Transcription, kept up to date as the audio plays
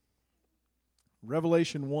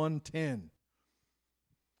Revelation 1:10.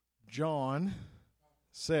 John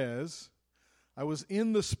says, I was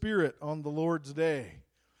in the Spirit on the Lord's day,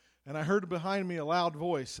 and I heard behind me a loud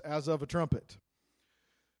voice as of a trumpet.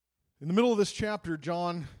 In the middle of this chapter,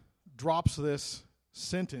 John drops this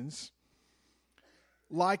sentence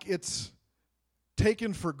like it's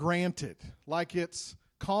taken for granted, like it's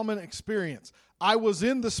common experience. I was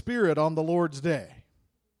in the Spirit on the Lord's day.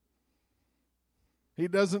 He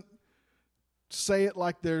doesn't say it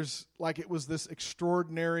like it was this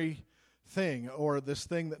extraordinary thing or this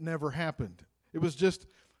thing that never happened. It was just,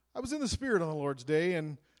 I was in the Spirit on the Lord's day,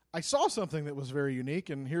 and I saw something that was very unique,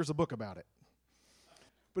 and here's a book about it.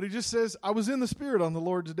 But he just says, I was in the Spirit on the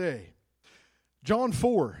Lord's day. John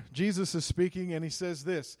 4, Jesus is speaking, and he says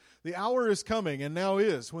this, the hour is coming, and now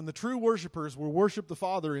is, when the true worshipers will worship the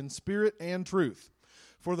Father in spirit and truth.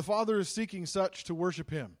 For the Father is seeking such to worship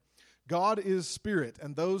him. God is spirit,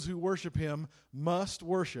 and those who worship him must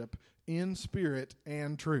worship in spirit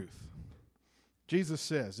and truth. Jesus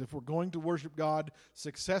says, if we're going to worship God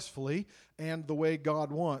successfully and the way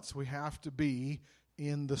God wants, we have to be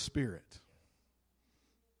in the Spirit.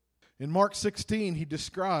 In Mark 16, he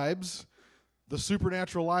describes the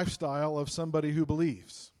supernatural lifestyle of somebody who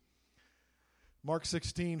believes. Mark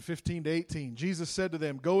 16, 15 to 18, Jesus said to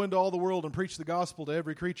them, go into all the world and preach the gospel to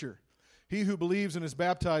every creature. He who believes and is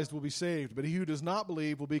baptized will be saved, but he who does not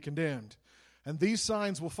believe will be condemned. And these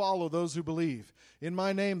signs will follow those who believe. In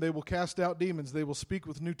my name they will cast out demons, they will speak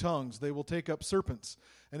with new tongues, they will take up serpents,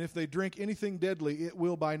 and if they drink anything deadly, it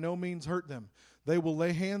will by no means hurt them. They will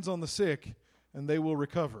lay hands on the sick, and they will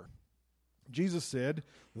recover. Jesus said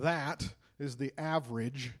that is the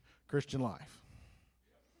average Christian life.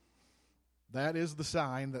 That is the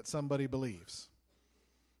sign that somebody believes,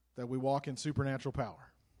 that we walk in supernatural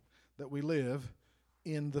power, that we live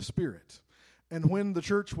in the Spirit. And when the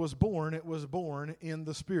church was born, it was born in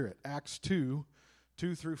the Spirit. Acts 2,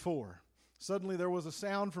 2 through 4. Suddenly there was a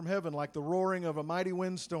sound from heaven like the roaring of a mighty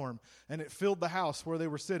windstorm, and it filled the house where they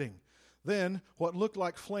were sitting. Then what looked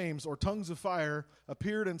like flames or tongues of fire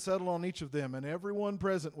appeared and settled on each of them, and everyone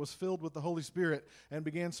present was filled with the Holy Spirit and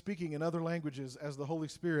began speaking in other languages as the Holy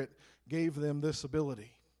Spirit gave them this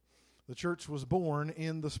ability. The church was born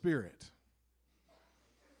in the Spirit.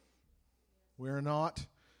 We are not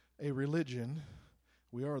a religion.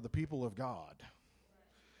 We are the people of God.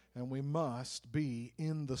 And we must be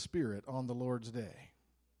in the Spirit on the Lord's day.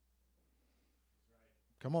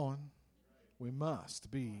 Come on. We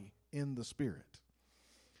must be in the Spirit.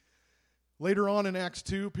 Later on in Acts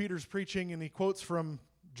 2, Peter's preaching and he quotes from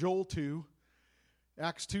Joel 2.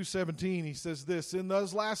 Acts 2:17, he says this, in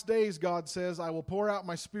those last days, God says, I will pour out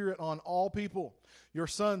my Spirit on all people. Your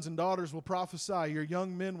sons and daughters will prophesy. Your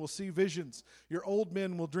young men will see visions. Your old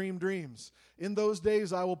men will dream dreams. In those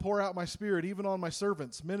days I will pour out my Spirit even on my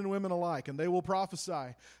servants, men and women alike, and they will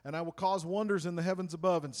prophesy. And I will cause wonders in the heavens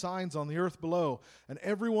above and signs on the earth below. And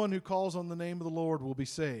everyone who calls on the name of the Lord will be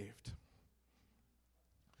saved.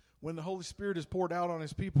 When the Holy Spirit is poured out on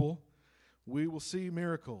his people, we will see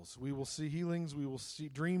miracles. We will see healings. We will see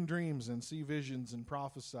dream dreams and see visions and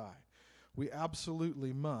prophesy. We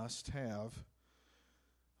absolutely must have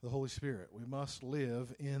the Holy Spirit. We must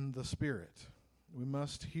live in the Spirit. We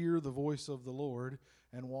must hear the voice of the Lord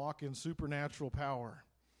and walk in supernatural power,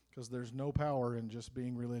 because there's no power in just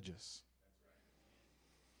being religious.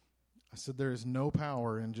 I said there is no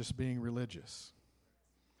power in just being religious.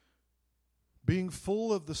 Being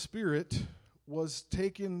full of the Spirit was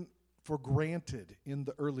taken for granted in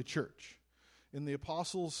the early church. In the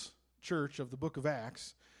apostles' church of the book of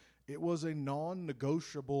Acts, it was a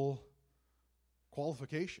non-negotiable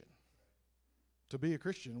qualification. To be a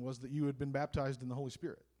Christian was that you had been baptized in the Holy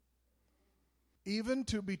Spirit. Even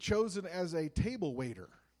to be chosen as a table waiter,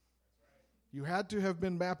 you had to have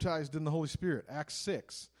been baptized in the Holy Spirit. Acts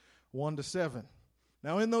 6, 1-7.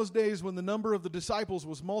 Now in those days when the number of the disciples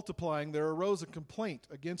was multiplying, there arose a complaint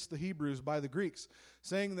against the Hebrews by the Greeks,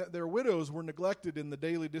 saying that their widows were neglected in the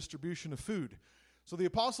daily distribution of food. So the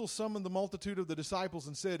apostles summoned the multitude of the disciples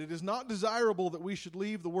and said, it is not desirable that we should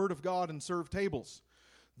leave the word of God and serve tables.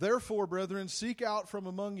 Therefore, brethren, seek out from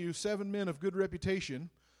among you 7 men of good reputation,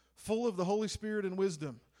 full of the Holy Spirit and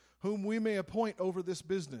wisdom, whom we may appoint over this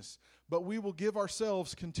business. But we will give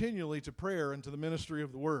ourselves continually to prayer and to the ministry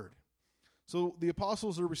of the word. So the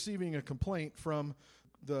apostles are receiving a complaint from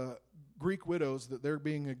the Greek widows that they're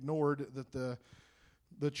being ignored, that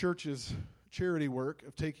the church's charity work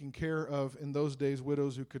of taking care of, in those days,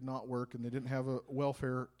 widows who could not work, and they didn't have a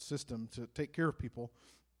welfare system to take care of people.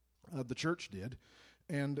 The church did.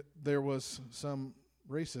 And there was some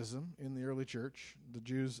racism in the early church, the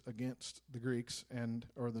Jews against the Greeks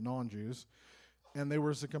or the non-Jews. And there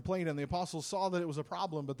was a complaint, and the apostles saw that it was a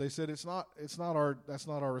problem, but they said that's not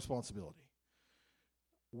our responsibility.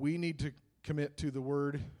 We need to commit to the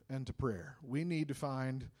word and to prayer. We need to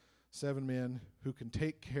find 7 men who can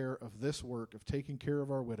take care of this work of taking care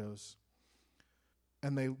of our widows.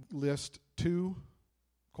 And they list 2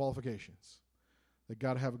 qualifications. They've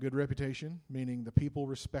got to have a good reputation, meaning the people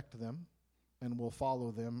respect them and will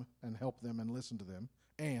follow them and help them and listen to them.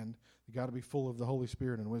 And they've got to be full of the Holy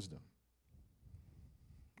Spirit and wisdom.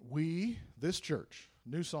 We, this church,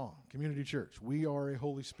 New Song, Community Church, we are a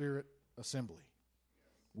Holy Spirit assembly.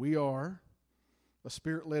 We are a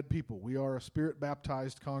Spirit-led people. We are a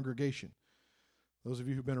Spirit-baptized congregation. Those of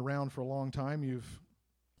you who've been around for a long time, you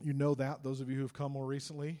know that. Those of you who've come more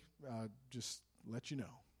recently, just let you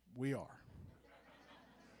know, we are.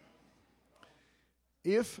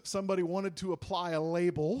 If somebody wanted to apply a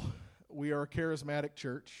label, we are a charismatic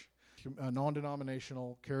church, a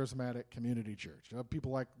non-denominational, charismatic community church.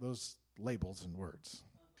 People like those labels and words.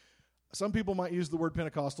 Some people might use the word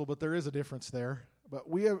Pentecostal, but there is a difference there. But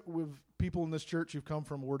we have people in this church who've come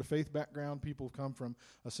from a Word of Faith background, people who've come from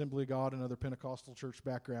Assembly of God and other Pentecostal church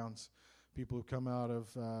backgrounds, people who've come out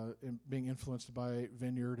of being influenced by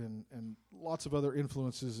Vineyard and lots of other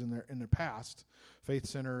influences in their past, Faith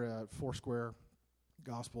Center, Foursquare,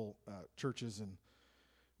 Gospel churches, and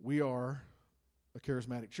we are a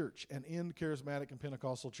charismatic church. And in charismatic and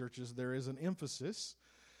Pentecostal churches, there is an emphasis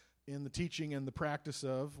in the teaching and the practice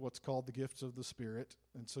of what's called the gifts of the Spirit.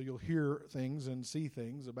 And so you'll hear things and see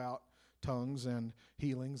things about tongues and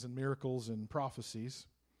healings and miracles and prophecies.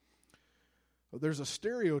 There's a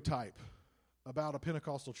stereotype about a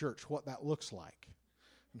Pentecostal church, what that looks like,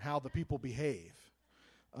 and how the people behave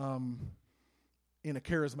in a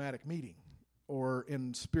charismatic meeting or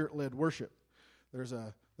in Spirit-led worship. There's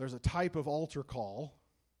a type of altar call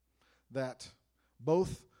that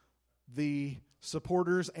both the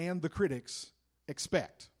supporters and the critics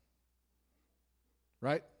expect.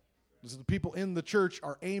 Right? Because the people in the church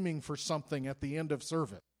are aiming for something at the end of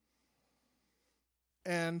service.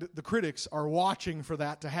 And the critics are watching for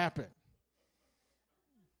that to happen.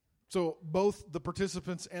 So both the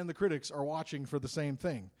participants and the critics are watching for the same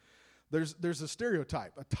thing. There's a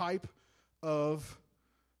stereotype, a type of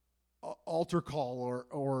altar call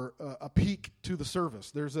or a peak to the service.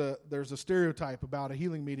 There's a stereotype about a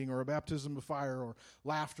healing meeting or a baptism of fire or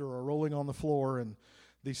laughter or rolling on the floor and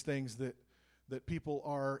these things that people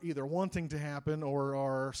are either wanting to happen or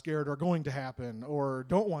are scared are going to happen or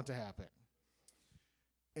don't want to happen.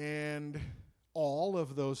 And all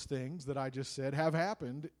of those things that I just said have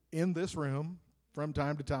happened in this room from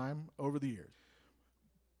time to time over the years.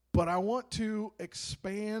 But I want to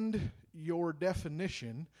expand your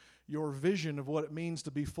definition, your vision of what it means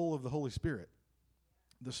to be full of the Holy Spirit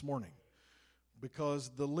this morning.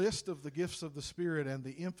 Because the list of the gifts of the Spirit and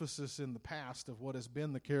the emphasis in the past of what has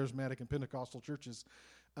been the charismatic and Pentecostal churches,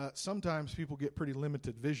 sometimes people get pretty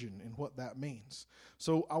limited vision in what that means.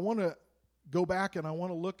 So I want to go back and I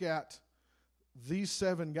want to look at these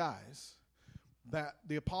 7 guys that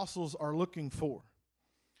the apostles are looking for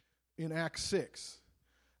in Acts 6.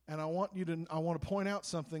 And I want to point out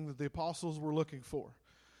something that the apostles were looking for.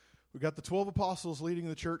 We've got the 12 apostles leading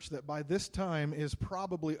the church that by this time is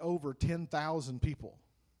probably over 10,000 people.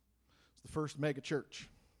 It's the first mega church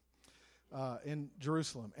in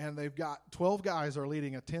Jerusalem. And they've got 12 guys are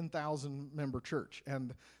leading a 10,000 member church.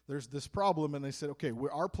 And there's this problem, and they said, okay,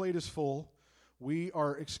 our plate is full. We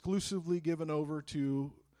are exclusively given over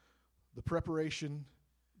to the preparation,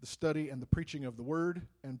 the study, and the preaching of the word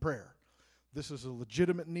and prayer. This is a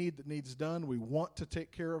legitimate need that needs done. We want to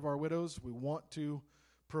take care of our widows. We want to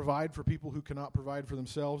provide for people who cannot provide for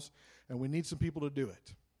themselves, and we need some people to do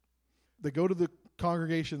it. They go to the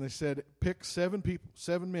congregation. They said, pick 7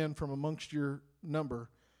 men from amongst your number,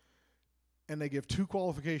 and they give 2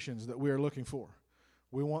 qualifications that we are looking for.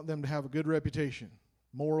 We want them to have a good reputation,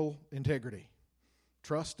 moral integrity,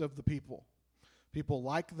 trust of the people. People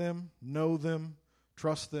like them, know them,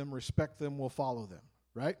 trust them, respect them, will follow them,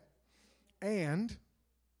 right? And,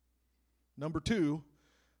 number 2,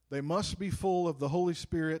 they must be full of the Holy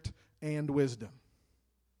Spirit and wisdom.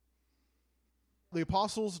 The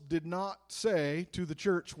apostles did not say to the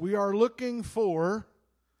church, we are looking for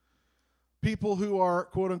people who are,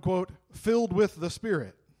 quote unquote, filled with the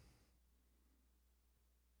Spirit.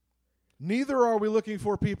 Neither are we looking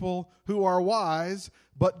for people who are wise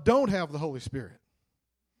but don't have the Holy Spirit.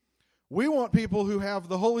 We want people who have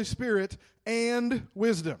the Holy Spirit and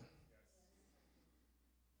wisdom.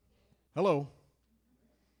 Hello.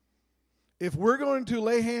 If we're going to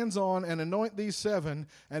lay hands on and anoint these 7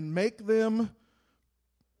 and make them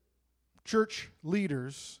church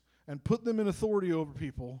leaders and put them in authority over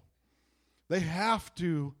people, they have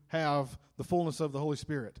to have the fullness of the Holy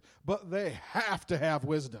Spirit. But they have to have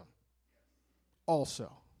wisdom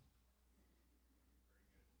also.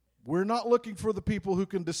 We're not looking for the people who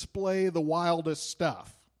can display the wildest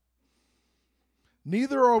stuff.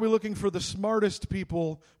 Neither are we looking for the smartest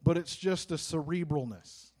people, but it's just a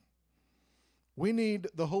cerebralness. We need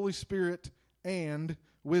the Holy Spirit and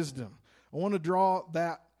wisdom. I want to draw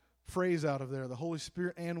that phrase out of there, the Holy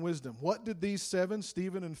Spirit and wisdom. What did these 7,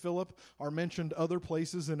 Stephen and Philip, are mentioned other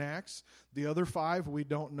places in Acts? The other 5, we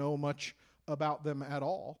don't know much about them at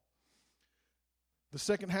all. The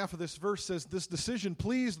second half of this verse says, this decision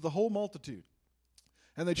pleased the whole multitude.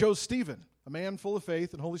 And they chose Stephen, a man full of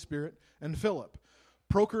faith and Holy Spirit, and Philip,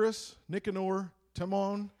 Prochorus, Nicanor,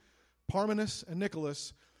 Timon, Parmenas, and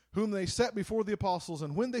Nicholas, whom they set before the apostles.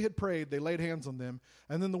 And when they had prayed, they laid hands on them.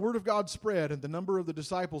 And then the word of God spread, and the number of the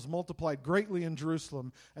disciples multiplied greatly in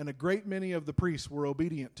Jerusalem, and a great many of the priests were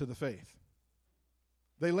obedient to the faith.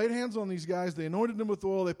 They laid hands on these guys. They anointed them with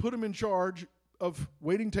oil. They put them in charge of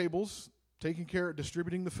waiting tables, taking care of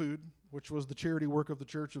distributing the food, which was the charity work of the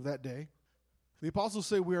church of that day. The apostles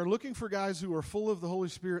say, we are looking for guys who are full of the Holy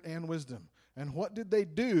Spirit and wisdom. And what did they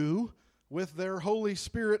do with their Holy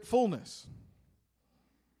Spirit fullness?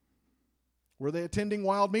 Were they attending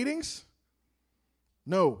wild meetings?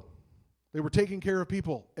 No. They were taking care of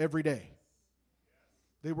people every day.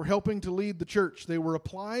 They were helping to lead the church. They were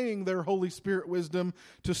applying their Holy Spirit wisdom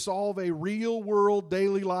to solve a real-world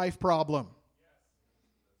daily life problem.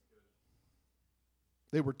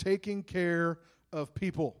 They were taking care of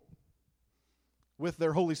people with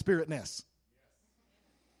their Holy Spirit-ness.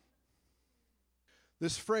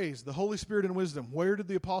 This phrase, the Holy Spirit and wisdom, where did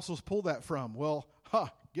the apostles pull that from? Well,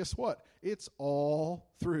 guess what? It's all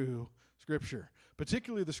through Scripture,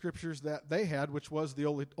 particularly the Scriptures that they had, which was the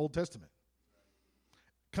Old Testament.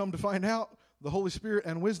 Come to find out, the Holy Spirit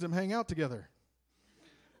and wisdom hang out together.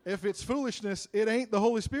 If it's foolishness, it ain't the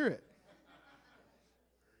Holy Spirit.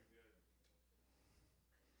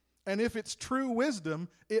 And if it's true wisdom,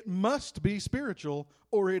 it must be spiritual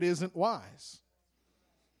or it isn't wise.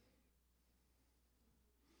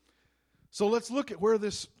 So let's look at where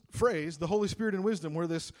this phrase, the Holy Spirit and wisdom, where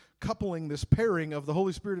this coupling, this pairing of the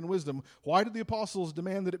Holy Spirit and wisdom, why did the apostles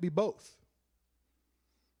demand that it be both?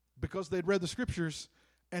 Because they'd read the Scriptures,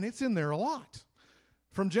 and it's in there a lot.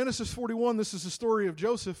 From Genesis 41, this is the story of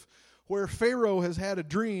Joseph, where Pharaoh has had a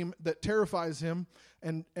dream that terrifies him,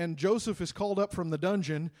 and Joseph is called up from the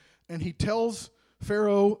dungeon, and he tells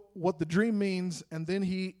Pharaoh what the dream means, and then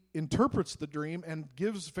he interprets the dream and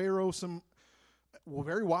gives Pharaoh some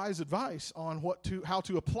very wise advice on how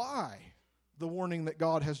to apply the warning that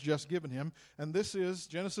God has just given him. And this is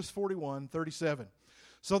Genesis 41:37.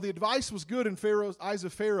 So the advice was good in Pharaoh's eyes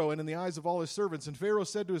of Pharaoh and in the eyes of all his servants. And Pharaoh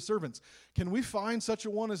said to his servants, "Can we find such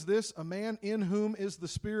a one as this, a man in whom is the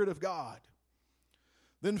Spirit of God?"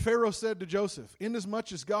 Then Pharaoh said to Joseph,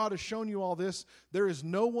 "Inasmuch as God has shown you all this, there is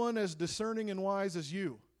no one as discerning and wise as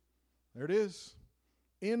you." There it is.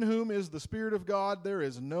 In whom is the Spirit of God, there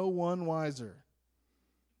is no one wiser.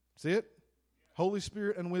 See it? Holy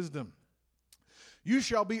Spirit and wisdom. "You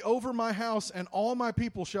shall be over my house, and all my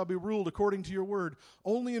people shall be ruled according to your word.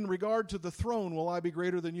 Only in regard to the throne will I be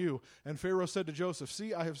greater than you." And Pharaoh said to Joseph,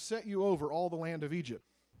 "See, I have set you over all the land of Egypt."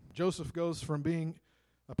 Joseph goes from being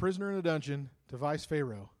a prisoner in a dungeon to vice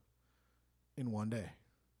Pharaoh in one day.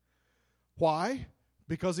 Why?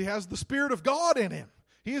 Because he has the Spirit of God in him.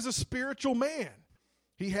 He is a spiritual man.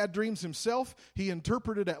 He had dreams himself. He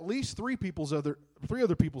interpreted at least three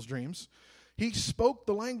other people's dreams. He spoke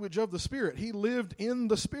the language of the Spirit. He lived in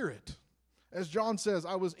the Spirit. As John says,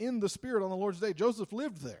 "I was in the Spirit on the Lord's day." Joseph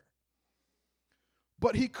lived there.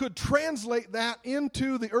 But he could translate that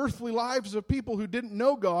into the earthly lives of people who didn't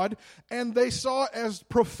know God, and they saw it as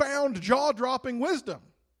profound, jaw-dropping wisdom.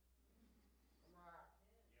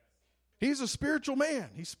 He's a spiritual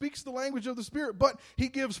man. He speaks the language of the Spirit, but he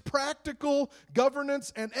gives practical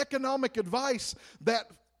governance and economic advice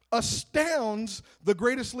that astounds the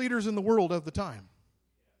greatest leaders in the world of the time.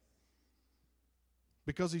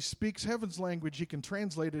 Because he speaks heaven's language, he can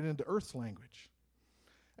translate it into earth's language.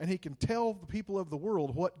 And he can tell the people of the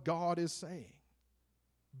world what God is saying.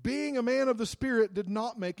 Being a man of the Spirit did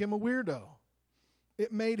not make him a weirdo.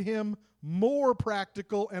 It made him more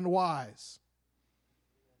practical and wise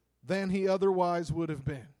than he otherwise would have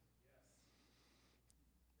been.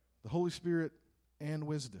 The Holy Spirit and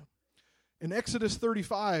wisdom. In Exodus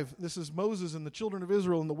 35, this is Moses and the children of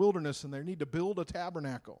Israel in the wilderness, and they need to build a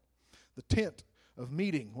tabernacle, the tent of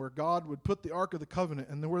meeting, where God would put the Ark of the Covenant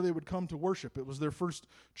and where they would come to worship. It was their first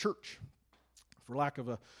church, for lack of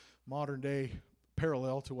a modern-day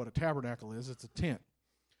parallel to what a tabernacle is. It's a tent.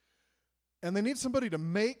 And they need somebody to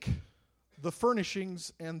make the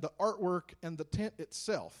furnishings and the artwork and the tent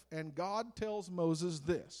itself. And God tells Moses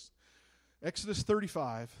this. Exodus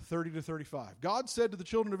 35, 30 to 35. God said to the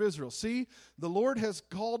children of Israel, "See, the Lord has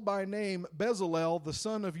called by name Bezalel, the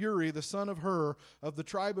son of Uri, the son of Hur, of the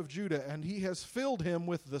tribe of Judah, and he has filled him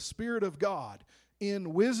with the Spirit of God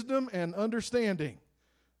in wisdom and understanding."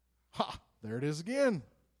 Ha! There it is again.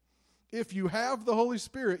 If you have the Holy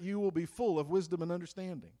Spirit, you will be full of wisdom and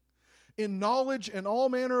understanding. In knowledge and all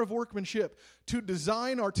manner of workmanship, to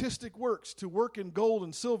design artistic works, to work in gold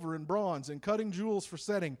and silver and bronze, in cutting jewels for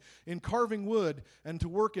setting, in carving wood, and to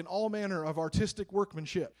work in all manner of artistic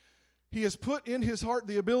workmanship. He has put in his heart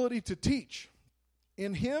the ability to teach.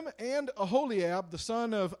 In him and Aholiab, the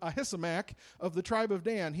son of Ahisamach of the tribe of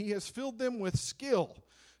Dan, he has filled them with skill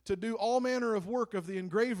to do all manner of work of the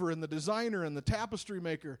engraver and the designer and the tapestry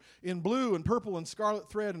maker, in blue and purple and scarlet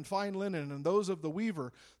thread and fine linen, and those of the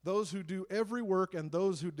weaver, those who do every work and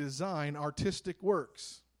those who design artistic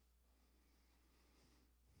works.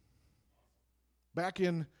 Back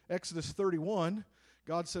in Exodus 31,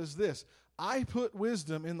 God says this, "I put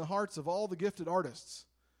wisdom in the hearts of all the gifted artists,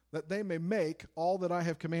 that they may make all that I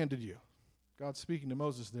have commanded you." God's speaking to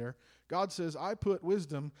Moses there. God says, "I put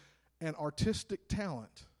wisdom and artistic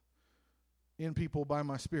talent in people by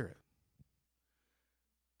my Spirit."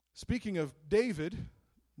 Speaking of David,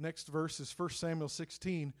 next verse is 1 Samuel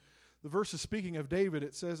 16. The verse is speaking of David.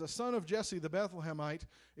 It says, "A son of Jesse the Bethlehemite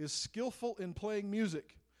is skillful in playing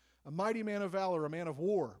music, a mighty man of valor, a man of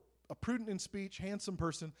war, a prudent in speech, handsome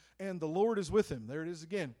person, and the Lord is with him." There it is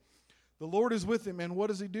again. The Lord is with him, and what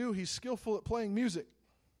does he do? He's skillful at playing music.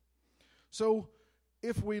 So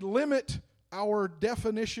if we limit our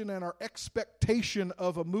definition and our expectation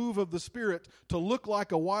of a move of the Spirit to look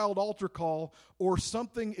like a wild altar call or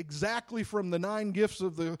something exactly from the 9 gifts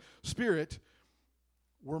of the Spirit,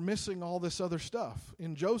 we're missing all this other stuff.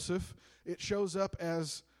 In Joseph, it shows up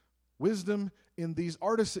as wisdom. In these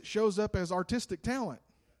artists, it shows up as artistic talent.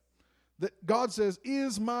 That God says,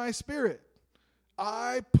 "is my Spirit.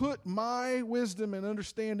 I put my wisdom and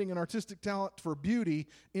understanding and artistic talent for beauty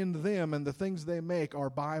in them, and the things they make are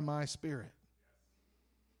by my Spirit."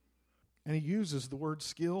 And he uses the word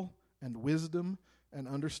skill and wisdom and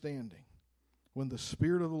understanding when the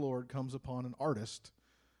Spirit of the Lord comes upon an artist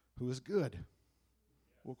who is good.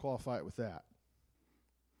 We'll qualify it with that.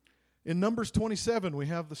 In Numbers 27, we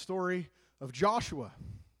have the story of Joshua.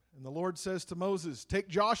 And the Lord says to Moses, "Take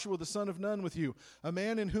Joshua the son of Nun with you, a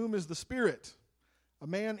man in whom is the Spirit,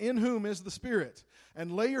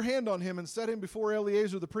 and lay your hand on him and set him before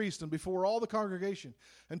Eleazar the priest and before all the congregation,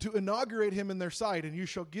 and to inaugurate him in their sight, and you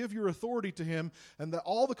shall give your authority to him, and that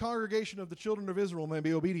all the congregation of the children of Israel may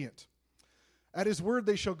be obedient. At his word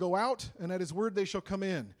they shall go out, and at his word they shall come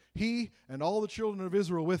in, he and all the children of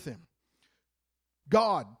Israel with him."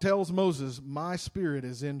 God tells Moses, "My Spirit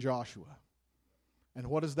is in Joshua." And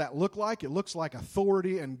what does that look like? It looks like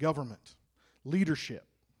authority and government, leadership.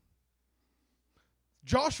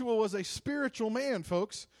 Joshua was a spiritual man,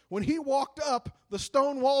 folks. When he walked up, the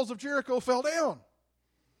stone walls of Jericho fell down.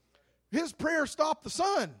 His prayer stopped the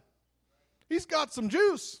sun. He's got some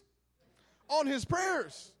juice on his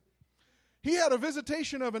prayers. He had a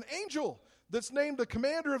visitation of an angel that's named the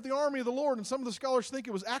commander of the army of the Lord, and some of the scholars think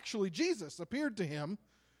it was actually Jesus appeared to him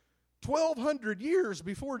 1,200 years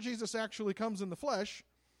before Jesus actually comes in the flesh.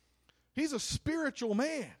 He's a spiritual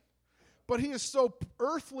man. But he is so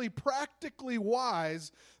earthly, practically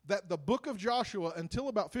wise that the book of Joshua, until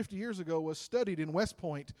about 50 years ago, was studied in West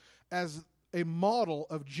Point as a model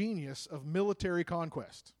of genius of military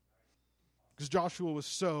conquest. Because Joshua was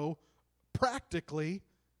so practically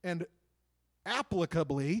and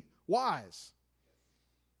applicably wise.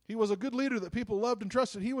 He was a good leader that people loved and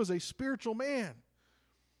trusted. He was a spiritual man.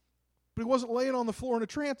 But he wasn't laying on the floor in a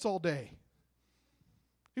trance all day.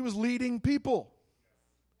 He was leading people.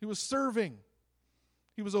 He was serving.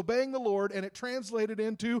 He was obeying the Lord, and it translated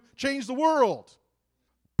into change the world.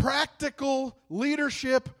 Practical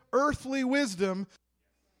leadership, earthly wisdom.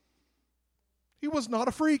 He was not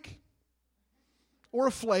a freak or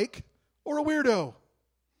a flake or a weirdo.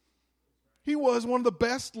 He was one of the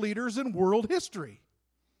best leaders in world history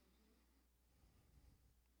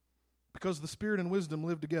because the Spirit and wisdom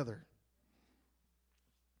lived together.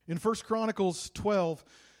 In 1 Chronicles 12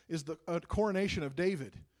 is the coronation of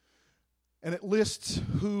David. And it lists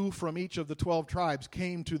who from each of the 12 tribes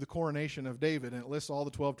came to the coronation of David. And it lists all the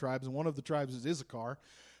 12 tribes. And one of the tribes is Issachar.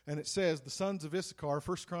 And it says, the sons of Issachar,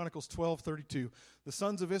 1 Chronicles 12:32, the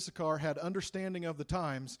sons of Issachar had understanding of the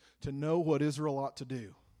times to know what Israel ought to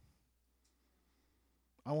do.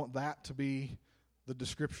 I want that to be the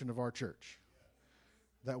description of our church.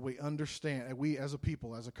 That we understand, we as a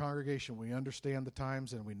people, as a congregation, we understand the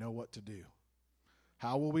times and we know what to do.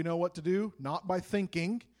 How will we know what to do? Not by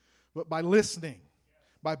thinking, but by listening,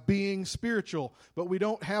 by being spiritual. But we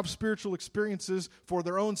don't have spiritual experiences for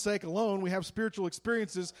their own sake alone. We have spiritual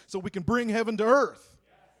experiences so we can bring heaven to earth.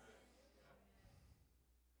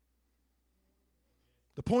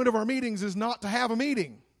 The point of our meetings is not to have a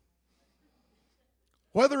meeting.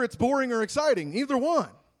 Whether it's boring or exciting, either one.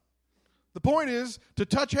 The point is to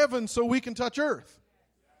touch heaven so we can touch earth.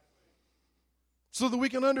 So that we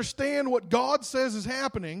can understand what God says is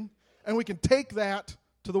happening and we can take that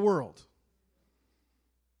to the world.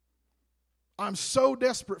 I'm so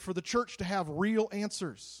desperate for the church to have real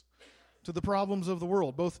answers to the problems of the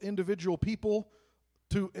world, both individual people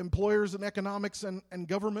to employers and economics and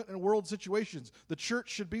government and world situations. The church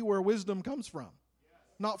should be where wisdom comes from,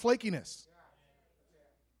 not flakiness.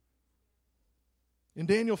 In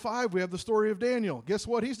Daniel 5, we have the story of Daniel. Guess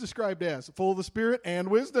what he's described as? Full of the Spirit and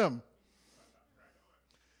wisdom.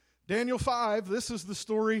 Daniel 5, this is the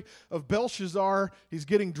story of Belshazzar. He's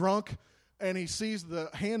getting drunk, and he sees the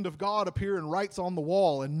hand of God appear and writes on the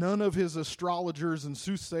wall, and none of his astrologers and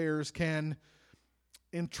soothsayers can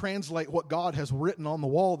translate what God has written on the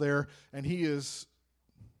wall there, and he is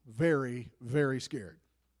very, very scared.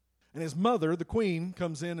 And his mother, the queen,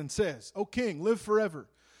 comes in and says, "O king, live forever.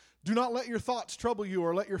 Do not let your thoughts trouble you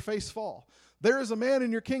or let your face fall. There is a man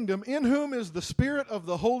in your kingdom in whom is the Spirit of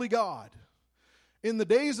the holy God. In the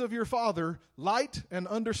days of your father, light and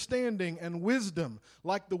understanding and wisdom,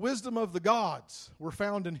 like the wisdom of the gods, were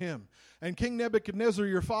found in him. And King Nebuchadnezzar,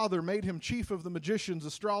 your father, made him chief of the magicians,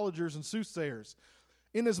 astrologers, and soothsayers.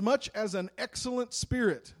 Inasmuch as an excellent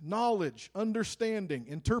spirit, knowledge, understanding,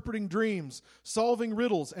 interpreting dreams, solving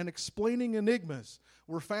riddles, and explaining enigmas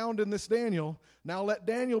were found in this Daniel, now let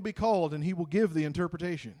Daniel be called, and he will give the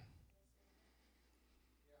interpretation."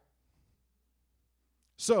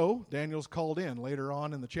 So, Daniel's called in. Later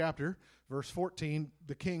on in the chapter, verse 14,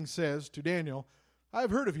 the king says to Daniel, "I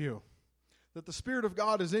have heard of you, that the Spirit of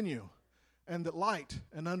God is in you, and that light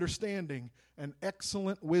and understanding and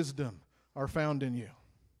excellent wisdom are found in you."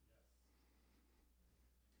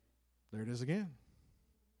 There it is again.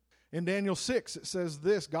 In Daniel 6, it says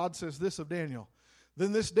this, God says this of Daniel,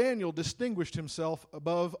 "Then this Daniel distinguished himself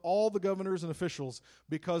above all the governors and officials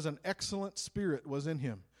because an excellent spirit was in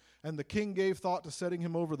him. And the king gave thought to setting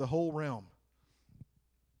him over the whole realm."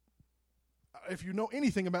 If you know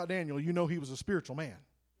anything about Daniel, you know he was a spiritual man.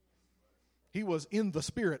 He was in the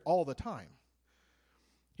Spirit all the time.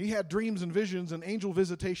 He had dreams and visions and angel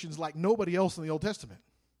visitations like nobody else in the Old Testament.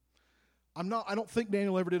 I don't think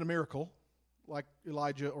Daniel ever did a miracle like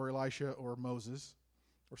Elijah or Elisha or Moses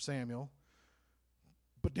or Samuel.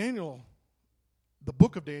 But Daniel, the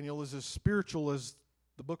book of Daniel, is as spiritual as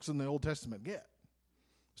the books in the Old Testament get.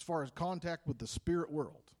 As far as contact with the spirit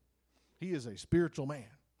world. He is a spiritual man.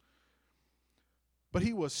 But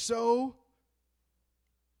he was so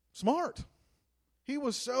smart. He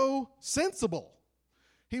was so sensible.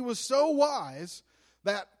 He was so wise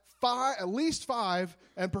that at least 5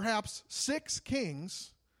 and perhaps 6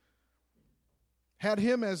 kings had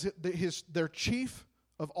him as their chief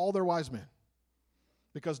of all their wise men.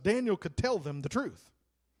 Because Daniel could tell them the truth.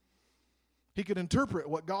 He could interpret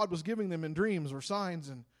what God was giving them in dreams or signs.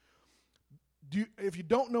 And if you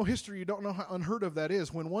don't know history, you don't know how unheard of that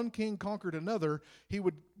is. When one king conquered another, he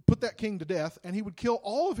would put that king to death, and he would kill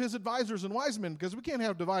all of his advisors and wise men, because we can't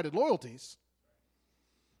have divided loyalties.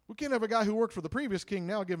 We can't have a guy who worked for the previous king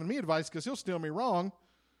now giving me advice because he'll steer me wrong.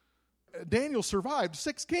 Daniel survived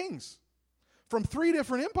 6 kings from 3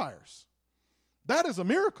 different empires. That is a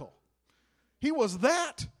miracle. He was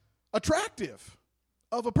that attractive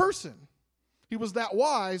of a person. He was that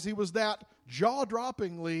wise. He was that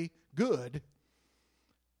jaw-droppingly good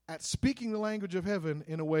at speaking the language of heaven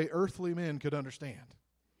in a way earthly men could understand.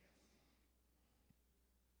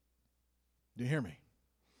 Do you hear me?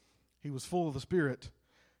 He was full of the Spirit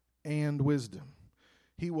and wisdom.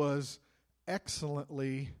 He was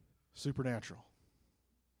excellently supernatural.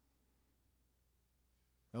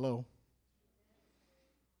 Hello?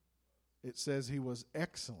 It says he was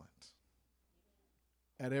excellent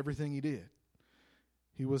at everything he did.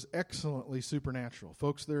 He was excellently supernatural.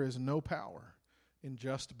 Folks, there is no power in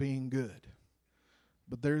just being good.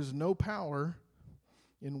 But there is no power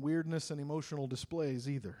in weirdness and emotional displays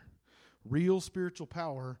either. Real spiritual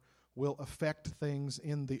power will affect things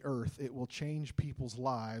in the earth. It will change people's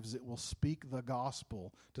lives. It will speak the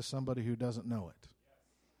gospel to somebody who doesn't know it.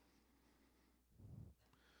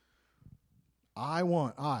 I'm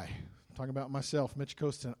talking about myself, Mitch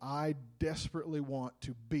Costin, I desperately want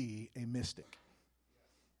to be a mystic.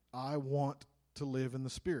 I want to live in the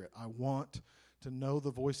Spirit. I want to know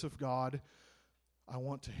the voice of God. I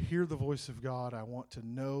want to hear the voice of God. I want to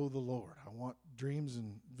know the Lord. I want dreams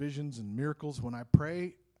and visions and miracles. When I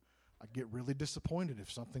pray, I get really disappointed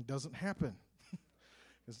if something doesn't happen.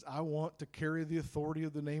 Because I want to carry the authority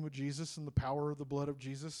of the name of Jesus and the power of the blood of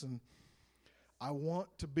Jesus, and I want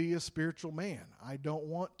to be a spiritual man. I don't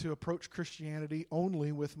want to approach Christianity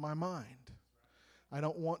only with my mind. I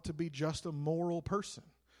don't want to be just a moral person.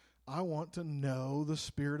 I want to know the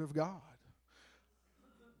Spirit of God.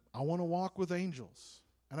 I want to walk with angels.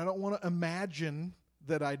 And I don't want to imagine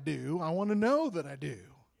that I do. I want to know that I do.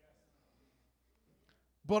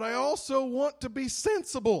 But I also want to be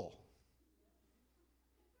sensible.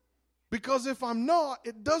 Because if I'm not,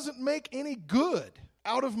 it doesn't make any good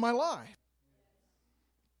out of my life.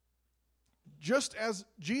 Just as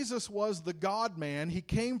Jesus was the God-man, he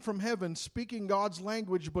came from heaven speaking God's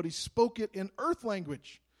language, but he spoke it in earth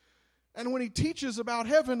language. And when he teaches about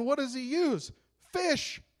heaven, what does he use?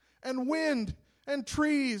 Fish and wind and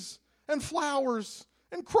trees and flowers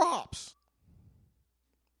and crops.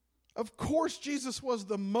 Of course, Jesus was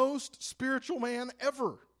the most spiritual man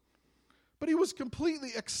ever. But he was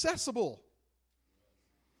completely accessible.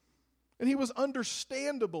 And he was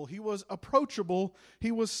understandable. He was approachable.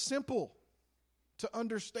 He was simple to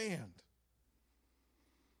understand.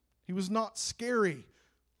 He was not scary.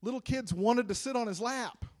 Little kids wanted to sit on his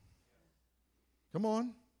lap. Come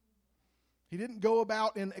on. He didn't go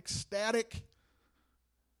about in ecstatic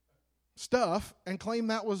stuff and claim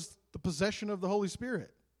that was the possession of the Holy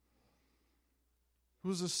Spirit. He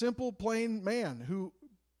was a simple, plain man who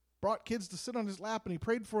brought kids to sit on his lap, and he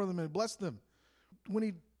prayed for them and blessed them. When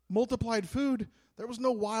he multiplied food, there was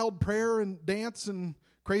no wild prayer and dance and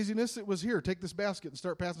craziness. It was, here, take this basket and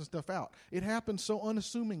start passing stuff out. It happened so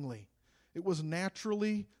unassumingly. It was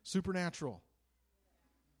naturally supernatural.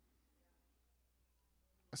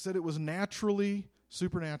 I said it was naturally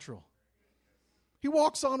supernatural. He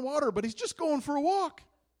walks on water, but he's just going for a walk.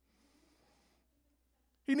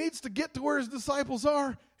 He needs to get to where his disciples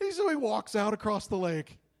are, and so he walks out across the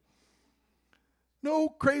lake. No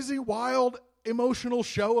crazy, wild, emotional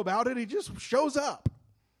show about it. He just shows up.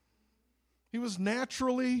 He was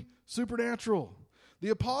naturally supernatural.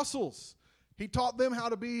 The apostles, he taught them how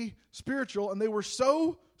to be spiritual, and they were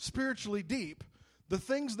so spiritually deep, the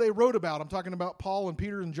things they wrote about, I'm talking about Paul and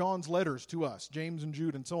Peter and John's letters to us, James and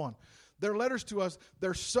Jude and so on. Their letters to us,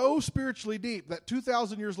 they're so spiritually deep that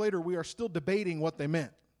 2,000 years later we are still debating what they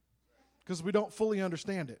meant because we don't fully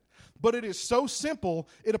understand it. But it is so simple,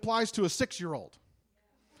 it applies to a 6-year-old.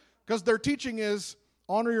 Because their teaching is,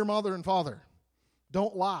 honor your mother and father.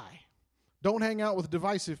 Don't lie. Don't hang out with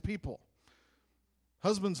divisive people.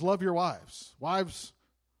 Husbands, love your wives. Wives,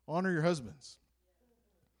 honor your husbands.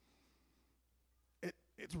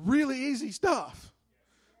 It's really easy stuff.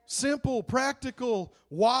 Simple, practical,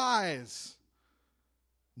 wise,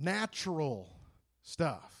 natural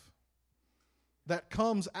stuff that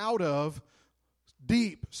comes out of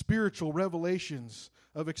deep spiritual revelations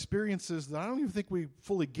of experiences that I don't even think we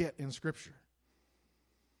fully get in Scripture.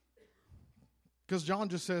 Because John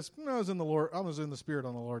just says, I was in the Spirit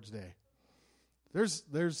on the Lord's day.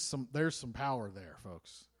 There's some power there,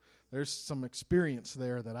 folks. There's some experience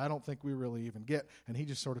there that I don't think we really even get, and he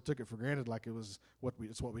just sort of took it for granted like it's what we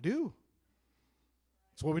do.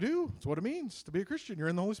 It's what we do. It's what it means to be a Christian. You're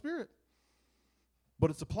in the Holy Spirit. But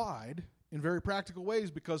it's applied in very practical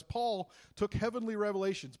ways because Paul took heavenly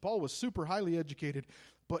revelations. Paul was super highly educated,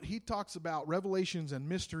 but he talks about revelations and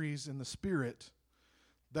mysteries in the Spirit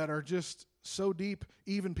that are just so deep,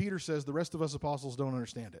 even Peter says the rest of us apostles don't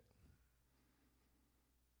understand it.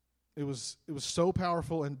 It was so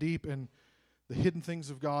powerful and deep in the hidden things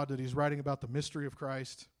of God that he's writing about the mystery of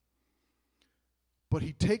Christ. But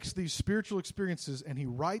he takes these spiritual experiences and he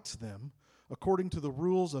writes them according to the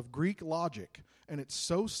rules of Greek logic. And it's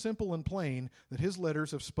so simple and plain that his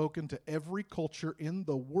letters have spoken to every culture in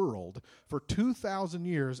the world for 2,000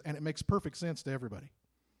 years, and it makes perfect sense to everybody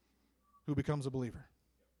who becomes a believer.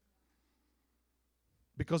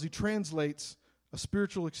 Because he translates a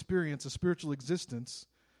spiritual experience, a spiritual existence,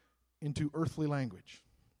 into earthly language.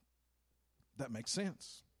 That makes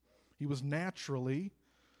sense. He was naturally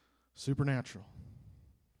supernatural.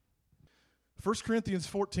 1 Corinthians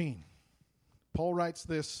 14. Paul writes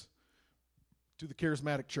this to the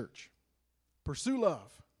charismatic church. Pursue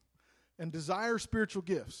love and desire spiritual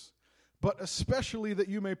gifts, but especially that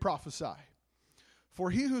you may prophesy. For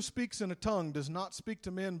he who speaks in a tongue does not speak to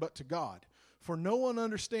men but to God, for no one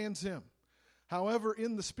understands him. However,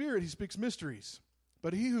 in the Spirit he speaks mysteries.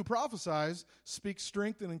 But he who prophesies speaks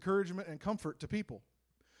strength and encouragement and comfort to people.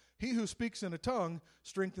 He who speaks in a tongue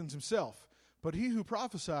strengthens himself, but he who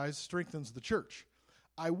prophesies strengthens the church.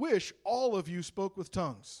 I wish all of you spoke with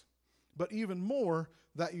tongues, but even more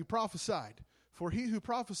that you prophesied. For he who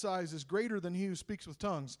prophesies is greater than he who speaks with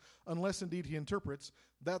tongues, unless indeed he interprets,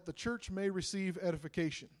 that the church may receive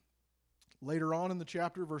edification. Later on in the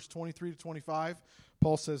chapter, verse 23 to 25,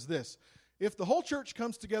 Paul says this, if the whole church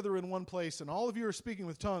comes together in one place and all of you are speaking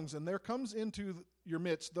with tongues, and there comes into your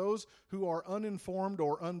midst those who are uninformed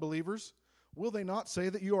or unbelievers, will they not say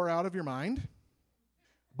that you are out of your mind?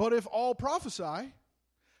 But if all prophesy,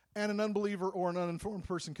 and an unbeliever or an uninformed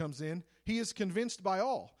person comes in, he is convinced by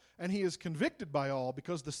all, and he is convicted by all,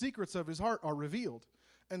 because the secrets of his heart are revealed.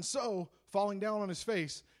 And so, falling down on his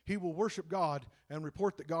face, he will worship God and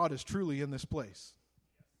report that God is truly in this place.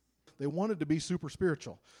 They wanted to be super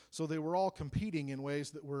spiritual, so they were all competing in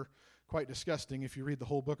ways that were quite disgusting. If you read the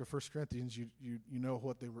whole book of 1 Corinthians, you know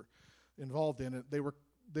what they were involved in.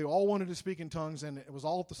 They all wanted to speak in tongues, and it was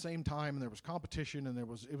all at the same time, and there was competition, and it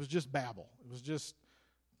was just babble. It was just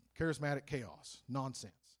charismatic chaos,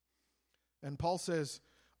 nonsense. And Paul says,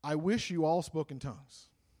 I wish you all spoke in tongues.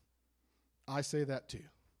 I say that too.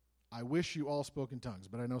 I wish you all spoke in tongues,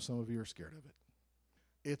 but I know some of you are scared of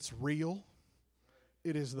it. It's real.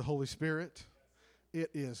 It is the Holy Spirit. It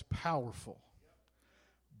is powerful.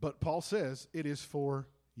 But Paul says it is for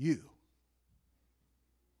you.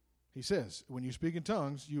 He says, when you speak in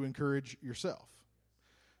tongues, you encourage yourself.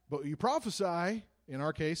 But you prophesy, in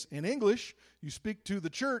our case, in English, you speak to the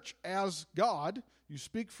church as God. You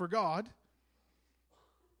speak for God.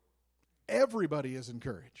 Everybody is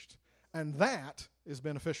encouraged. And that is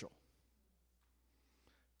beneficial.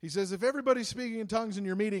 He says, if everybody's speaking in tongues in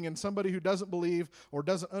your meeting and somebody who doesn't believe or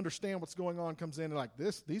doesn't understand what's going on comes in and like,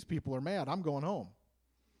 these people are mad, I'm going home.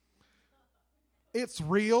 It's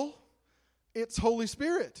real. It's Holy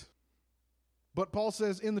Spirit. But Paul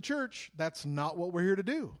says in the church, that's not what we're here to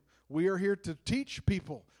do. We are here to teach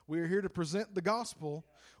people. We are here to present the gospel.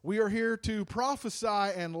 We are here to prophesy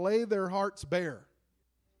and lay their hearts bare,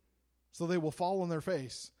 so they will fall on their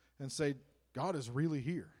face and say, God is really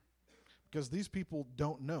here. Because these people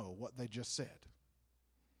don't know what they just said.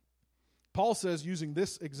 Paul says, using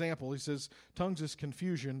this example, he says, tongues is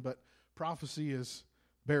confusion, but prophecy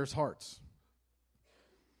bears hearts.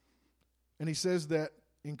 And he says that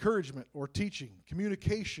encouragement or teaching,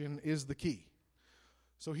 communication is the key.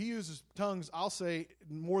 So he uses tongues, I'll say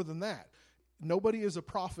more than that. Nobody is a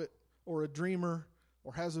prophet or a dreamer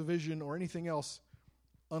or has a vision or anything else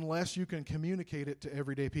unless you can communicate it to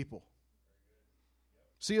everyday people.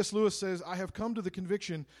 C.S. Lewis says, I have come to the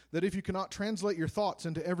conviction that if you cannot translate your thoughts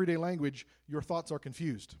into everyday language, your thoughts are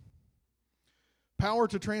confused. Power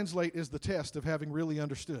to translate is the test of having really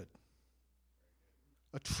understood.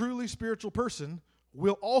 A truly spiritual person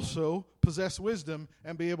will also possess wisdom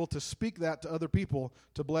and be able to speak that to other people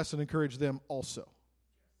to bless and encourage them also.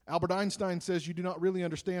 Albert Einstein says you do not really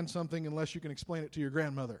understand something unless you can explain it to your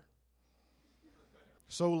grandmother.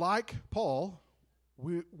 So like Paul,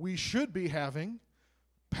 we should be having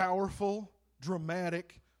powerful,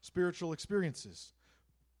 dramatic spiritual experiences,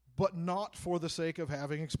 but not for the sake of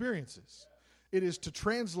having experiences. It is to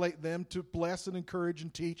translate them to bless and encourage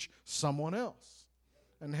and teach someone else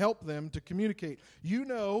and help them to communicate. You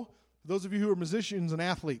know, those of you who are musicians and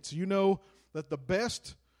athletes, you know that the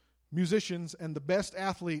best musicians and the best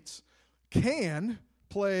athletes can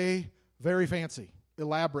play very fancy,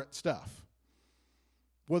 elaborate stuff.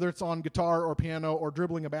 Whether it's on guitar or piano or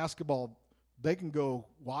dribbling a basketball, they can go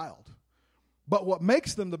wild. But what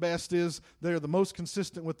makes them the best is they're the most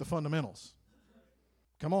consistent with the fundamentals.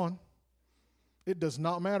 Come on. It does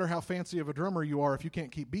not matter how fancy of a drummer you are if you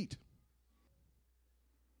can't keep beat.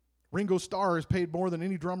 Ringo Starr is paid more than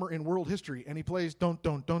any drummer in world history, and he plays dun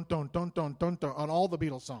dun dun dun dun dun dun dun on all the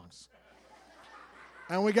Beatles songs.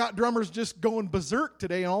 And we got drummers just going berserk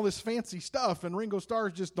today and all this fancy stuff, and Ringo Starr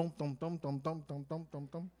is just dum dum dum dum dum dum dum dum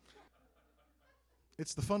dum.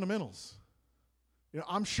 It's the fundamentals. You know,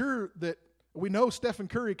 I'm sure that we know Stephen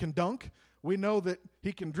Curry can dunk. We know that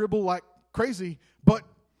he can dribble like crazy. But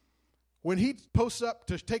when he posts up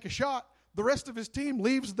to take a shot, the rest of his team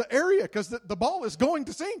leaves the area because the ball is going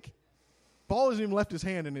to sink. Ball hasn't even left his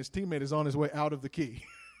hand, and his teammate is on his way out of the key.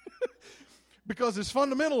 Because his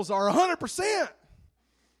fundamentals are 100%.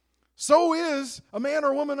 So is a man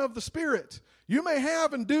or woman of the Spirit. You may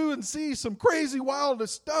have and do and see some crazy,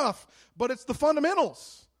 wildest stuff, but it's the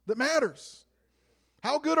fundamentals that matters.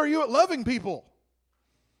 How good are you at loving people?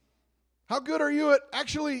 How good are you at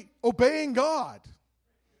actually obeying God?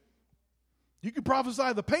 You can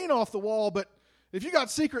prophesy the paint off the wall, but if you got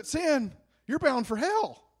secret sin, you're bound for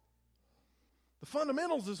hell. The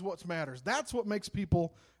fundamentals is what matters. That's what makes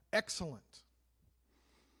people excellent.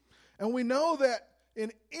 And we know that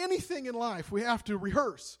in anything in life, we have to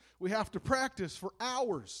rehearse. We have to practice for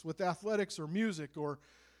hours with athletics or music or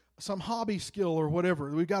some hobby skill or whatever.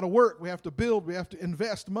 We've got to work. We have to build. We have to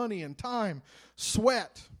invest money and time,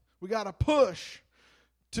 sweat. We got to push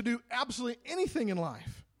to do absolutely anything in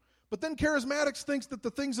life. But then charismatics thinks that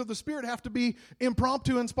the things of the Spirit have to be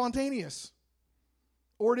impromptu and spontaneous,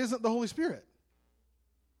 or it isn't the Holy Spirit.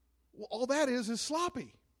 Well, all that is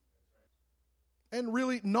sloppy and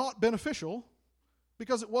really not beneficial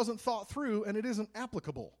because it wasn't thought through and it isn't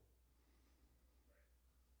applicable.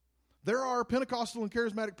 There are Pentecostal and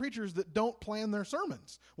charismatic preachers that don't plan their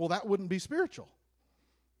sermons. Well, that wouldn't be spiritual.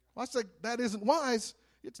 Well, I say that isn't wise.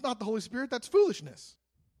 It's not the Holy Spirit. That's foolishness.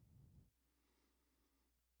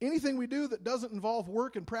 Anything we do that doesn't involve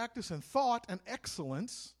work and practice and thought and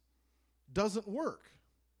excellence doesn't work.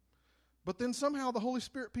 But then somehow the Holy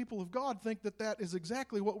Spirit people of God think that that is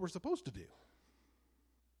exactly what we're supposed to do.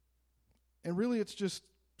 And really it's just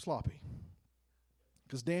sloppy.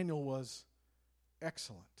 Because Daniel was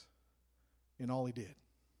excellent in all he did.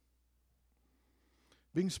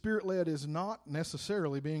 Being Spirit-led is not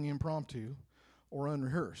necessarily being impromptu or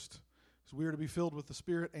unrehearsed. So we are to be filled with the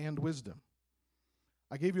Spirit and wisdom.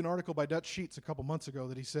 I gave you an article by Dutch Sheets a couple months ago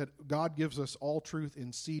that he said, God gives us all truth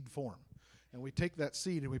in seed form. And we take that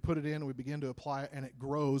seed and we put it in and we begin to apply it and it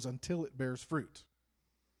grows until it bears fruit.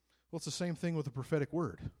 Well, it's the same thing with the prophetic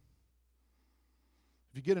word.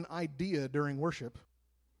 If you get an idea during worship,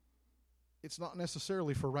 it's not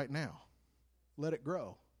necessarily for right now. Let it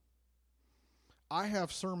grow. I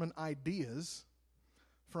have sermon ideas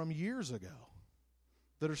from years ago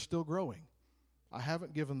that are still growing. I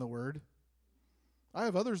haven't given the word. I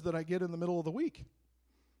have others that I get in the middle of the week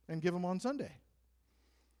and give them on Sunday.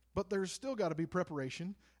 But there's still got to be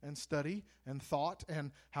preparation and study and thought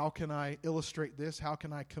and how can I illustrate this? How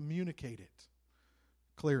can I communicate it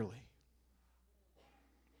clearly?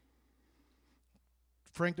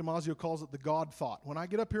 Frank DiMaggio calls it the God thought. When I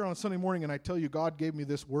get up here on a Sunday morning and I tell you God gave me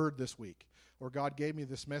this word this week or God gave me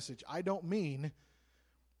this message, I don't mean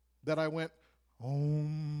that I went,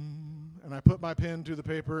 and I put my pen to the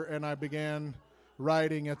paper and I began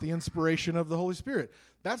writing at the inspiration of the Holy Spirit.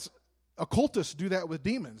 Occultists do that with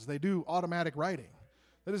demons. They do automatic writing.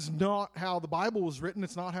 That is not how the Bible was written.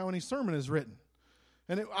 It's not how any sermon is written.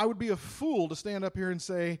 And I would be a fool to stand up here and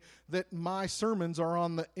say that my sermons are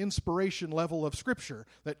on the inspiration level of Scripture,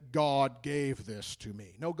 that God gave this to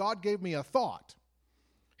me. No, God gave me a thought.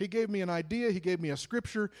 He gave me an idea. He gave me a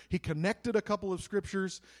scripture. He connected a couple of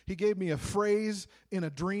scriptures. He gave me a phrase in a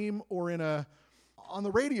dream or on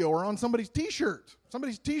the radio or on somebody's T-shirt.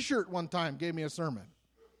 Somebody's T-shirt one time gave me a sermon.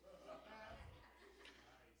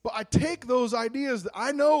 But I take those ideas that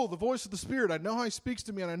I know the voice of the Spirit. I know how He speaks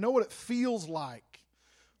to me, and I know what it feels like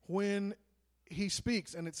when He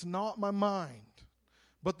speaks, and it's not my mind.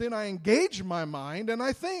 But then I engage my mind, and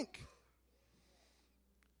I think.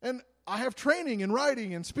 And I have training in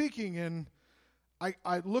writing and speaking, and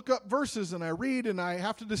I look up verses, and I read, and I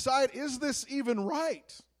have to decide, is this even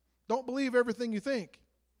right? Don't believe everything you think.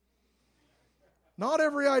 Not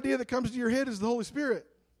every idea that comes to your head is the Holy Spirit.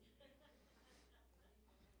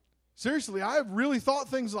 Seriously, I've really thought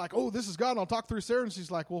things like, oh, this is God, and I'll talk through Sarah, and she's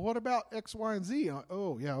like, well, what about X, Y, and Z?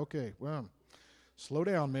 Oh, yeah, okay. Well, slow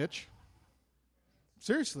down, Mitch.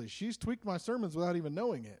 Seriously, she's tweaked my sermons without even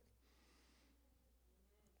knowing it.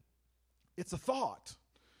 It's a thought.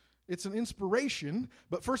 It's an inspiration.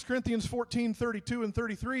 But 1 Corinthians 14:32 and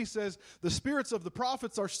 33 says, the spirits of the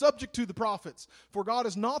prophets are subject to the prophets, for God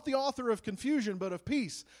is not the author of confusion, but of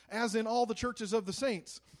peace, as in all the churches of the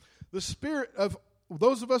saints. The spirit of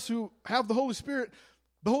those of us who have the Holy Spirit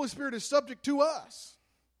is subject to us.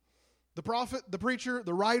 The prophet, the preacher,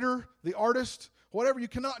 the writer, the artist, whatever. You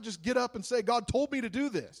cannot just get up and say, God told me to do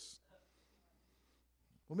this.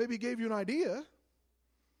 Well, maybe He gave you an idea,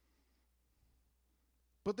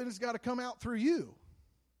 but then it's got to come out through you.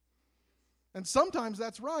 And sometimes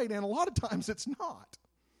that's right, and a lot of times it's not.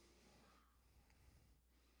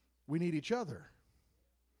 We need each other.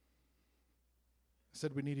 I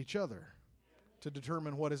said we need each other to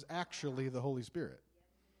determine what is actually the Holy Spirit.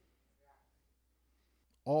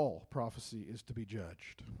 All prophecy is to be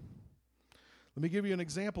judged. Let me give you an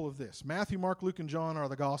example of this. Matthew, Mark, Luke, and John are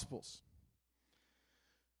the Gospels.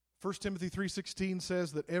 1 Timothy 3:16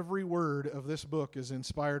 says that every word of this book is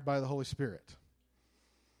inspired by the Holy Spirit.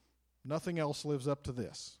 Nothing else lives up to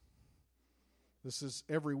this. This is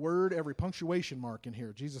every word, every punctuation mark in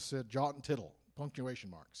here. Jesus said jot and tittle, punctuation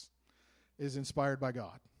marks, is inspired by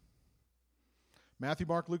God. Matthew,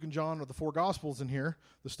 Mark, Luke, and John are the four Gospels in here,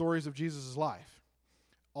 the stories of Jesus' life.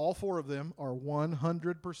 All 4 of them are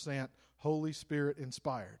 100% Holy Spirit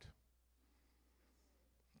inspired.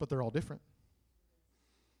 But they're all different.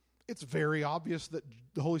 It's very obvious that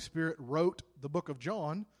the Holy Spirit wrote the book of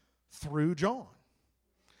John through John,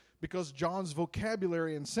 because John's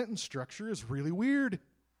vocabulary and sentence structure is really weird.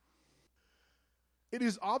 It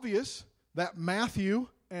is obvious that Matthew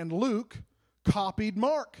and Luke copied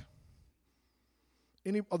Mark.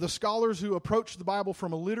 Any of the scholars who approach the Bible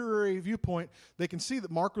from a literary viewpoint, they can see that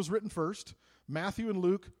Mark was written first, Matthew and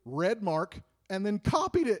Luke read Mark, and then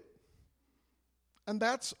copied it. And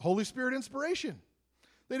that's Holy Spirit inspiration.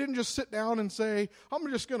 They didn't just sit down and say, I'm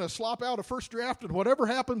just going to slop out a first draft and whatever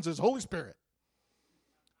happens is Holy Spirit.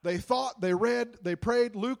 They thought, they read, they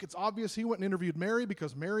prayed. Luke, it's obvious he went and interviewed Mary,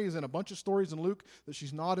 because Mary is in a bunch of stories in Luke that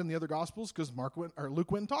she's not in the other Gospels, because Luke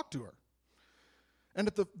went and talked to her. And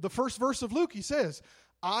at the first verse of Luke, he says,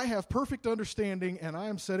 I have perfect understanding and I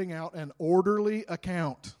am setting out an orderly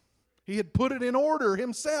account. He had put it in order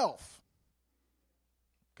himself.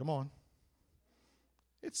 Come on.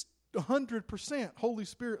 It's 100% Holy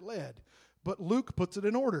Spirit led, but Luke puts it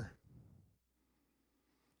in order.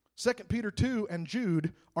 2 Peter 2 and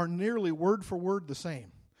Jude are nearly word for word the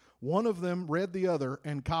same. One of them read the other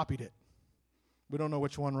and copied it. We don't know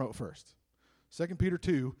which one wrote first. 2 Peter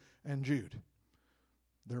 2 and Jude.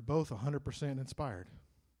 They're both 100% inspired.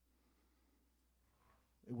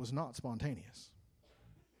 It was not spontaneous.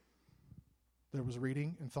 There was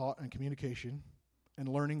reading and thought and communication and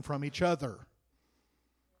learning from each other.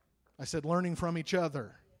 I said learning from each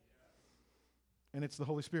other. And it's the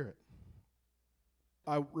Holy Spirit.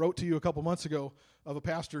 I wrote to you a couple months ago of a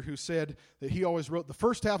pastor who said that he always wrote the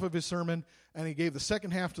first half of his sermon and he gave the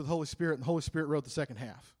second half to the Holy Spirit, and the Holy Spirit wrote the second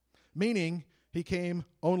half. Meaning he came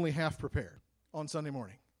only half prepared on Sunday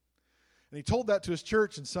morning. And he told that to his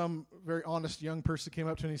church, and some very honest young person came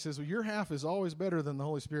up to him and he says, well, your half is always better than the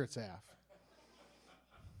Holy Spirit's half.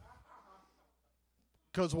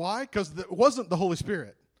 Because why? Because it wasn't the Holy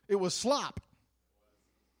Spirit. It was slop.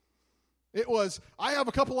 It was, I have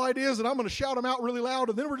a couple ideas and I'm going to shout them out really loud,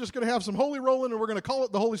 and then we're just going to have some holy rolling and we're going to call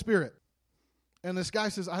it the Holy Spirit. And this guy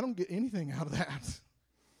says, I don't get anything out of that.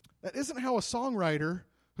 That isn't how a songwriter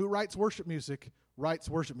who writes worship music writes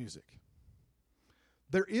worship music.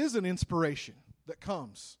 There is an inspiration that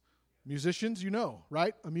comes. Musicians, you know,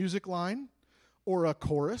 right? A music line or a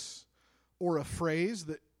chorus or a phrase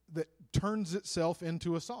that turns itself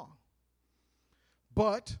into a song.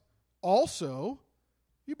 But also,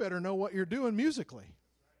 you better know what you're doing musically.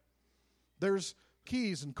 There's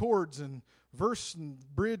keys and chords and verse and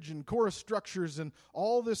bridge and chorus structures and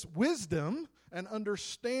all this wisdom and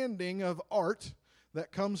understanding of art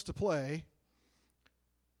that comes to play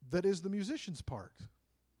that is the musician's part.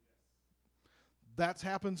 That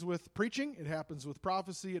happens with preaching. It happens with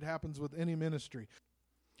prophecy. It happens with any ministry.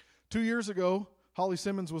 2 years ago, Holly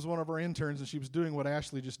Simmons was one of our interns, and she was doing what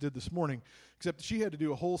Ashley just did this morning, except she had to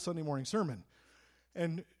do a whole Sunday morning sermon.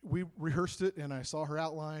 And we rehearsed it, and I saw her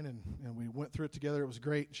outline, and we went through it together. It was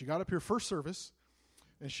great. She got up here first service,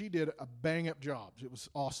 and she did a bang-up job. It was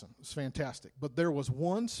awesome. It was fantastic. But there was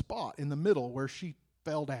one spot in the middle where she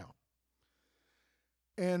fell down.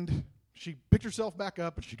 And she picked herself back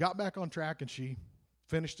up, and she got back on track, and she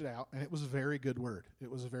finished it out. And it was a very good word.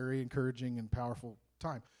 It was a very encouraging and powerful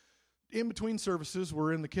time. In between services,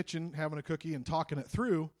 we're in the kitchen having a cookie and talking it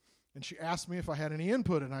through, and she asked me if I had any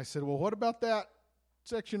input, and I said, well, what about that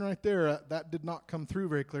section right there? That did not come through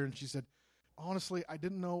very clear. And she said, honestly, I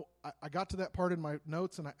didn't know. I got to that part in my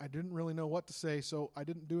notes, and I didn't really know what to say, so I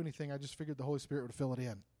didn't do anything. I just figured the Holy Spirit would fill it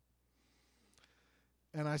in.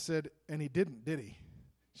 And I said, and he didn't, did he?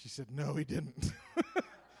 She said, no, he didn't.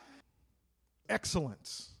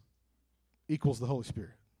 Excellence equals the Holy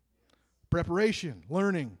Spirit. Preparation,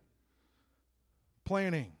 learning,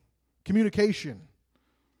 planning, communication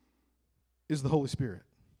is the Holy Spirit.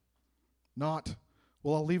 Not,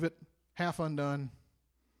 well, I'll leave it half undone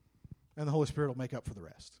and the Holy Spirit will make up for the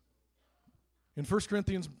rest. In 1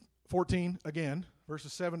 Corinthians 14, again,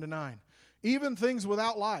 verses 7 to 9, even things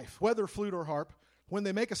without life, whether flute or harp, when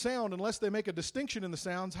they make a sound, unless they make a distinction in the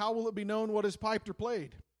sounds, how will it be known what is piped or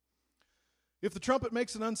played? If the trumpet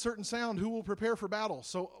makes an uncertain sound, who will prepare for battle?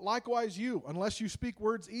 So likewise you, unless you speak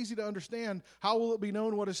words easy to understand, how will it be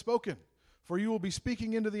known what is spoken? For you will be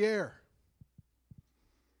speaking into the air.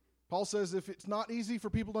 Paul says if it's not easy for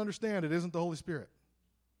people to understand, it isn't the Holy Spirit.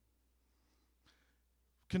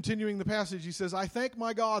 Continuing the passage, he says, I thank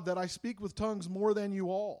my God that I speak with tongues more than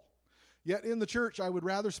you all. Yet in the church I would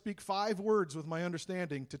rather speak 5 words with my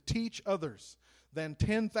understanding to teach others than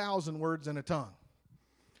 10,000 words in a tongue.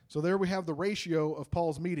 So there we have the ratio of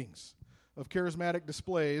Paul's meetings, of charismatic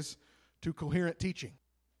displays to coherent teaching.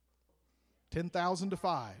 10,000 to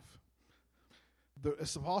 5. The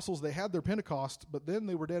apostles, they had their Pentecost, but then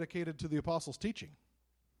they were dedicated to the apostles' teaching.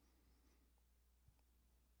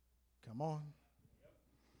 Come on.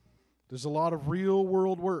 There's a lot of real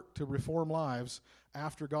world work to reform lives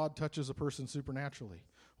after God touches a person supernaturally.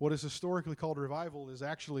 What is historically called revival is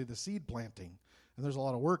actually the seed planting, and there's a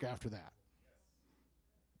lot of work after that.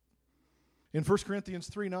 In 1 Corinthians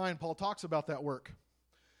 3:9, Paul talks about that work.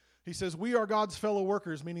 He says, we are God's fellow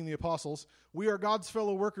workers, meaning the apostles. We are God's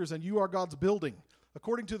fellow workers, and you are God's building.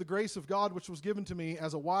 According to the grace of God which was given to me,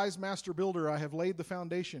 as a wise master builder, I have laid the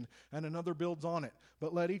foundation, and another builds on it.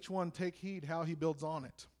 But let each one take heed how he builds on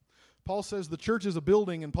it. Paul says the church is a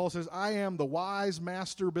building, and Paul says, I am the wise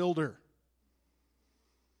master builder.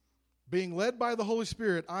 Being led by the Holy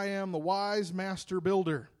Spirit, I am the wise master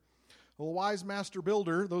builder. Well, a wise master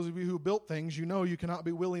builder, those of you who built things, you know you cannot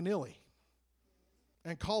be willy-nilly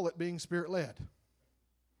and call it being Spirit-led.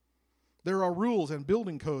 There are rules and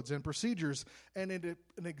building codes and procedures and an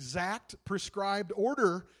exact prescribed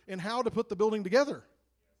order in how to put the building together.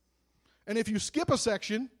 And if you skip a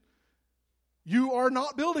section, you are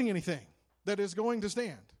not building anything that is going to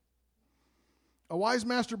stand. A wise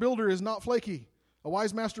master builder is not flaky. A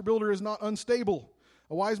wise master builder is not unstable.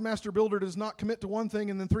 A wise master builder does not commit to one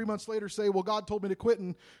thing and then 3 months later say, well, God told me to quit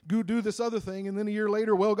and go do this other thing. And then a year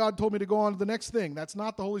later, well, God told me to go on to the next thing. That's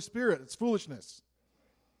not the Holy Spirit. It's foolishness.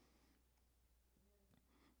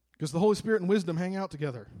 Because the Holy Spirit and wisdom hang out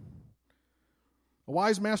together. A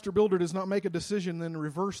wise master builder does not make a decision and then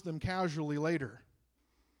reverse them casually later.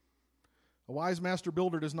 A wise master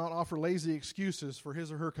builder does not offer lazy excuses for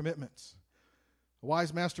his or her commitments. A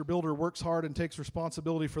wise master builder works hard and takes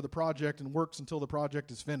responsibility for the project and works until the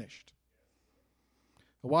project is finished.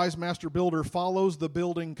 A wise master builder follows the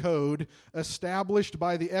building code established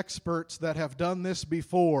by the experts that have done this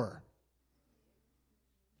before.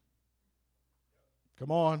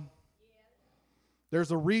 Come on.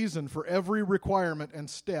 There's a reason for every requirement and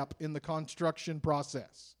step in the construction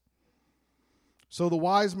process. So the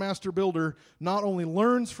wise master builder not only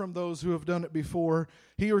learns from those who have done it before,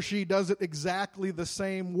 he or she does it exactly the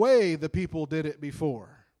same way the people did it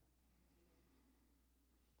before.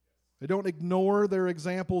 They don't ignore their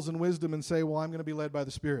examples and wisdom and say, well, I'm going to be led by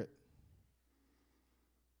the Spirit.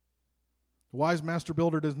 The wise master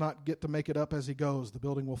builder does not get to make it up as he goes. The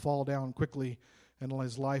building will fall down quickly and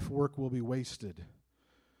his life work will be wasted.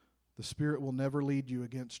 The Spirit will never lead you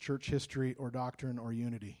against church history or doctrine or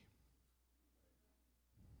unity.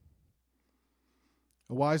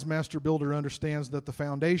 A wise master builder understands that the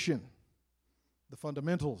foundation, the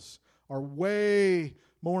fundamentals, are way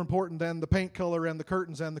more important than the paint color and the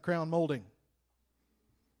curtains and the crown molding.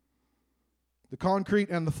 The concrete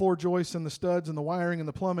and the floor joists and the studs and the wiring and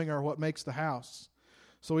the plumbing are what makes the house.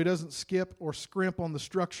 So he doesn't skip or scrimp on the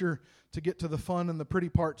structure to get to the fun and the pretty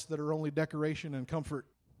parts that are only decoration and comfort.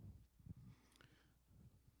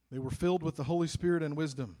 They were filled with the Holy Spirit and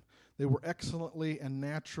wisdom. They were excellently and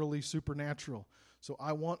naturally supernatural. So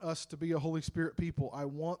I want us to be a Holy Spirit people. I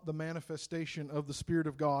want the manifestation of the Spirit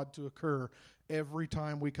of God to occur every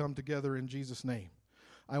time we come together in Jesus' name.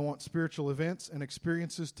 I want spiritual events and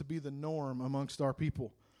experiences to be the norm amongst our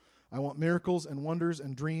people. I want miracles and wonders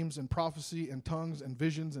and dreams and prophecy and tongues and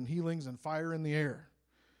visions and healings and fire in the air.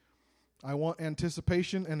 I want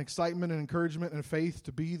anticipation and excitement and encouragement and faith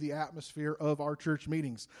to be the atmosphere of our church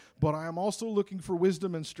meetings. But I am also looking for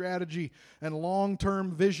wisdom and strategy and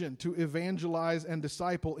long-term vision to evangelize and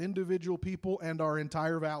disciple individual people and our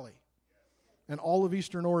entire valley. And all of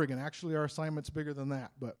Eastern Oregon. Actually, our assignment's bigger than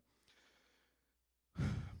that, but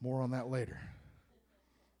more on that later.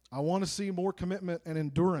 I want to see more commitment and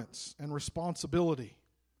endurance and responsibility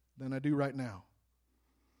than I do right now.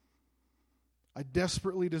 I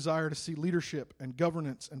desperately desire to see leadership and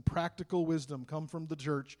governance and practical wisdom come from the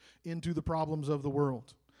church into the problems of the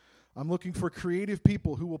world. I'm looking for creative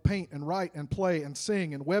people who will paint and write and play and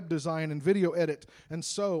sing and web design and video edit and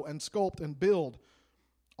sew and sculpt and build,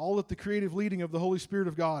 all at the creative leading of the Holy Spirit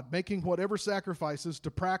of God, making whatever sacrifices to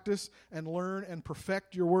practice and learn and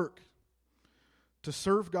perfect your work, to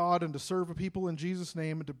serve God and to serve people in Jesus'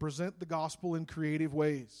 name and to present the gospel in creative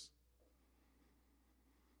ways.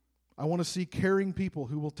 I want to see caring people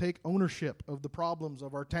who will take ownership of the problems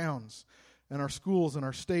of our towns and our schools and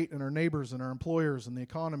our state and our neighbors and our employers and the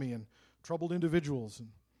economy and troubled individuals, and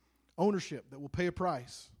ownership that will pay a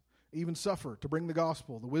price, even suffer, to bring the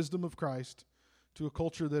gospel, the wisdom of Christ, to a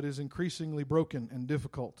culture that is increasingly broken and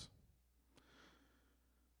difficult.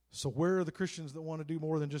 So where are the Christians that want to do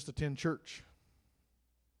more than just attend church?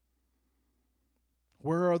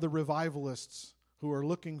 Where are the revivalists who are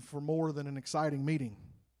looking for more than an exciting meeting?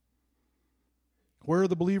 Where are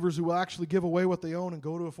the believers who will actually give away what they own and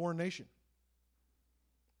go to a foreign nation?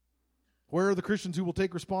 Where are the Christians who will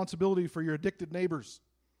take responsibility for your addicted neighbors,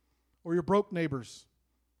 or your broke neighbors,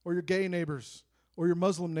 or your gay neighbors, or your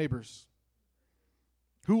Muslim neighbors?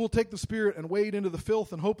 Who will take the Spirit and wade into the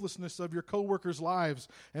filth and hopelessness of your co-workers' lives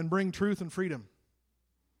and bring truth and freedom?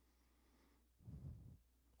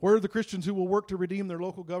 Where are the Christians who will work to redeem their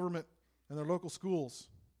local government and their local schools?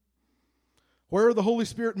 Where are the Holy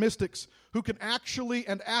Spirit mystics who can actually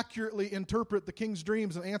and accurately interpret the king's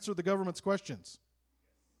dreams and answer the government's questions?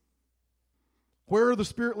 Where are the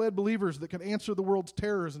Spirit-led believers that can answer the world's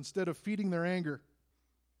terrors instead of feeding their anger?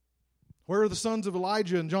 Where are the sons of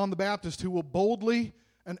Elijah and John the Baptist who will boldly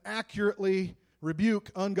and accurately rebuke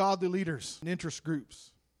ungodly leaders and interest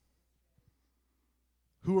groups?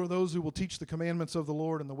 Who are those who will teach the commandments of the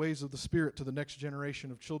Lord and the ways of the Spirit to the next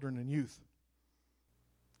generation of children and youth?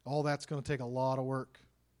 All that's going to take a lot of work.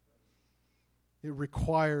 It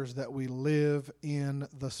requires that we live in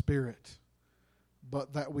the Spirit,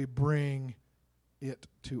 but that we bring it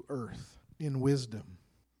to earth in wisdom.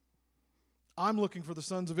 I'm looking for the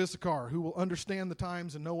sons of Issachar who will understand the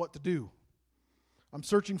times and know what to do. I'm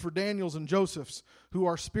searching for Daniels and Josephs who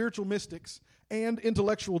are spiritual mystics and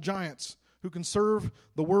intellectual giants who can serve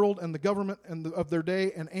the world and the government of their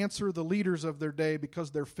day and answer the leaders of their day because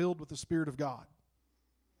they're filled with the Spirit of God.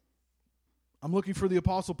 I'm looking for the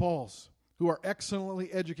Apostle Pauls who are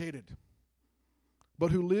excellently educated,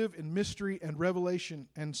 but who live in mystery and revelation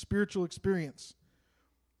and spiritual experience.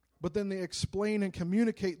 But then they explain and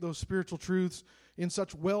communicate those spiritual truths in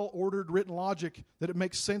such well-ordered written logic that it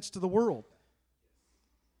makes sense to the world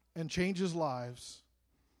and changes lives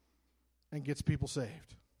and gets people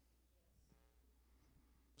saved.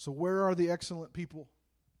 So where are the excellent people?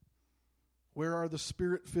 Where are the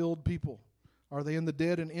Spirit-filled people? Are they in the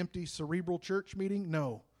dead and empty cerebral church meeting?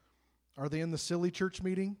 No. Are they in the silly church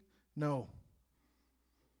meeting? No.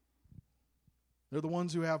 They're the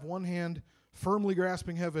ones who have one hand firmly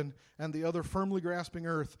grasping heaven and the other firmly grasping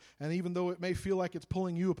earth. And even though it may feel like it's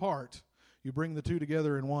pulling you apart, you bring the two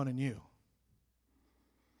together in one in you.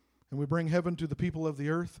 And we bring heaven to the people of the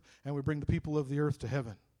earth, and we bring the people of the earth to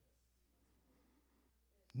heaven.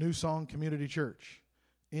 New Song Community Church,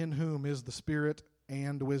 in whom is the Spirit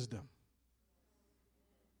and wisdom.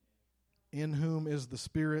 In whom is the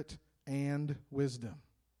Spirit and wisdom.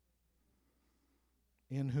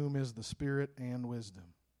 In whom is the Spirit and wisdom.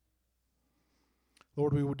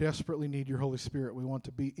 Lord, we would desperately need your Holy Spirit. We want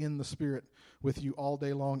to be in the Spirit with you all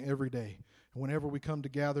day long, every day. And whenever we come to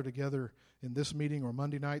gather together in this meeting or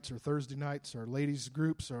Monday nights or Thursday nights or ladies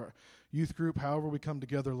groups or youth group, however we come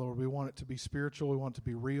together, Lord, we want it to be spiritual. We want it to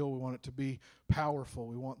be real. We want it to be powerful.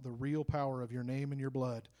 We want the real power of your name and your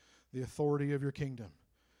blood, the authority of your kingdom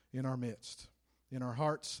in our midst, in our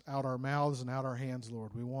hearts, out our mouths, and out our hands,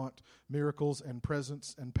 Lord. We want miracles and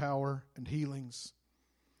presence and power and healings.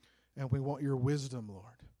 And we want your wisdom,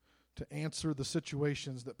 Lord, to answer the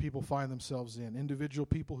situations that people find themselves in. Individual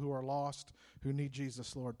people who are lost, who need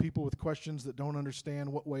Jesus, Lord. People with questions that don't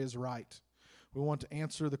understand what way is right. We want to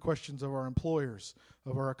answer the questions of our employers,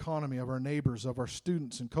 of our economy, of our neighbors, of our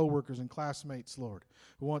students and coworkers and classmates, Lord.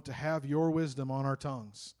 We want to have your wisdom on our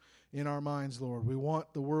tongues, in our minds, Lord. We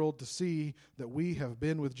want the world to see that we have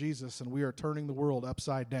been with Jesus and we are turning the world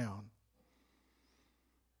upside down.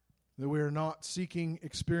 That we are not seeking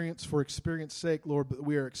experience for experience's sake, Lord, but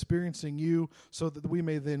we are experiencing you so that we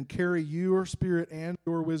may then carry your Spirit and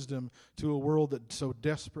your wisdom to a world that so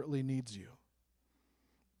desperately needs you.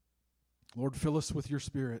 Lord, fill us with your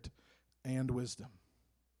Spirit and wisdom.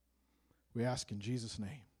 We ask in Jesus'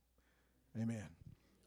 name. Amen.